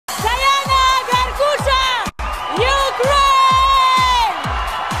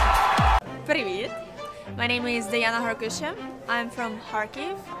My name is HARKUSHA. I'm from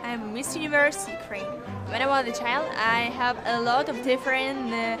Kharkiv. I'm Miss Universe Ukraine. When I was a child, I have a lot of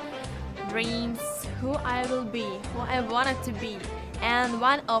different dreams, who I will be, who I wanted to be. And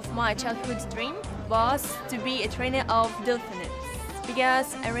one of my childhood dreams was to be a trainer of dolphins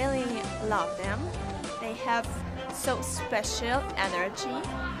because I really love them. They have so special energy.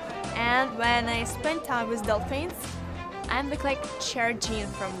 And when I spend time with dolphins, I'm like charging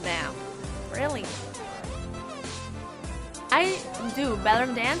from them. Really. I do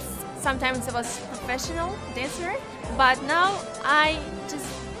ballroom dance. Sometimes I was a professional dancer, but now I just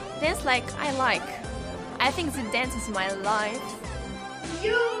dance like I like. I think the dance is my life.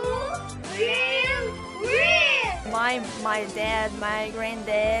 You will. My dad, my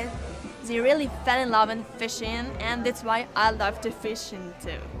granddad, they really fell in love in fishing, and that's why I love to fishing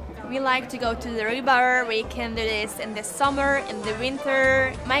too. We like to go to the river. We can do this in the summer, in the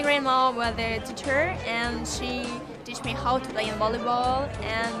winter. My grandma was a teacher and she taught me how to play in volleyball,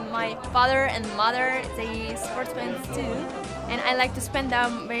 and my father and mother, they sportsmen too. And I like to spend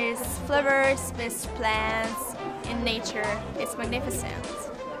them with flowers, with plants, in nature. It's magnificent.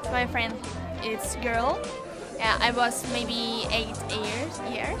 My friend is girl. Yeah, I was maybe 8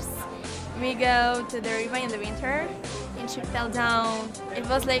 years. We go to the river in the winter and she fell down. It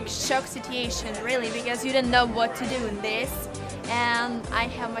was like shock situation really, because you don't know what to do in this. And I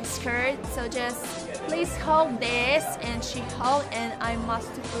have my skirt, so just please hold this, and she held and I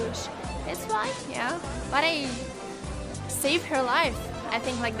must push. That's why, yeah. But I saved her life, I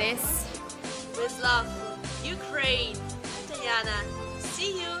think like this. With love, Ukraine, Diana,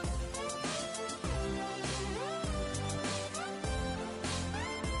 see you.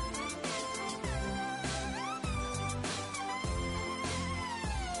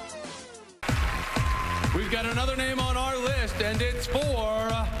 We've got another name on our list, and it's for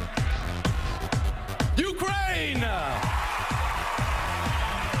Ukraine!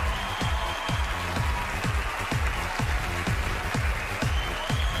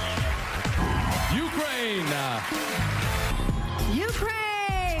 Ukraine!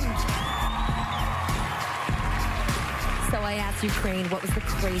 Ukraine! So I asked Ukraine what was the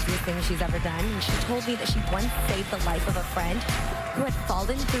craziest thing she's ever done, and she told me that she once saved the life of a friend who had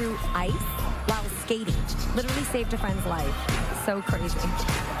fallen through ice while skating. Literally saved a friend's life. So crazy.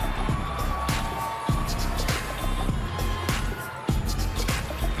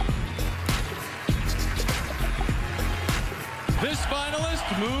 This finalist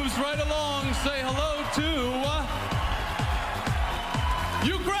moves right along. Say hello to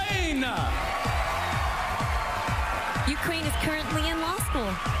Ukraine! Ukraine is currently in law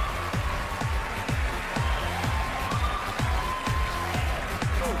school.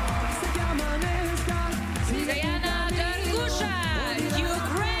 HARKUSHA,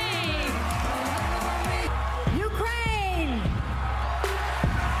 Ukraine! Ukraine!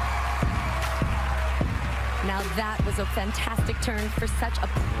 Now that was a fantastic turn for such a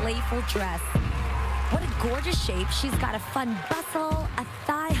playful dress. What a gorgeous shape. She's got a fun bustle, a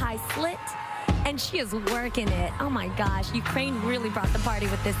thigh-high slit, and she is working it. Oh my gosh, Ukraine really brought the party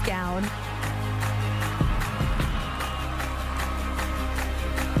with this gown.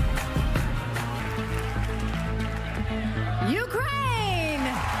 Ukraine!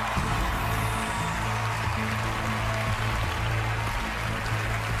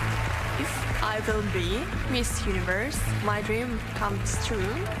 If I will be Miss Universe, my dream comes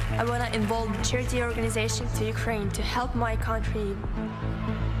true. I want to involve charity organization to Ukraine to help my country.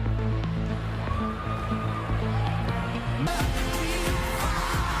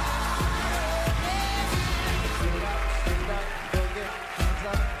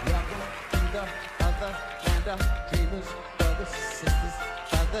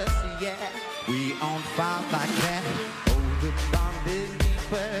 We on fire like that. Oh, the bond is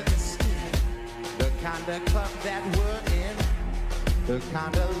deeper than skin. The kind of club that we're in, the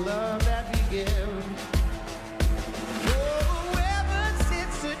kind of love that we give. Oh, whoever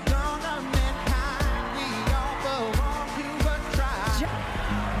sits it on a mankind, we all belong to a tribe.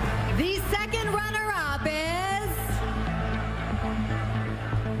 The second runner-up is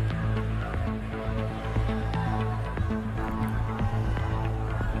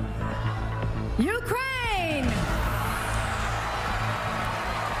Ukraine!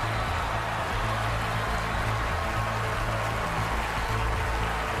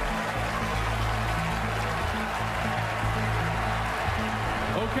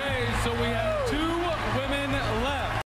 Okay, so we have two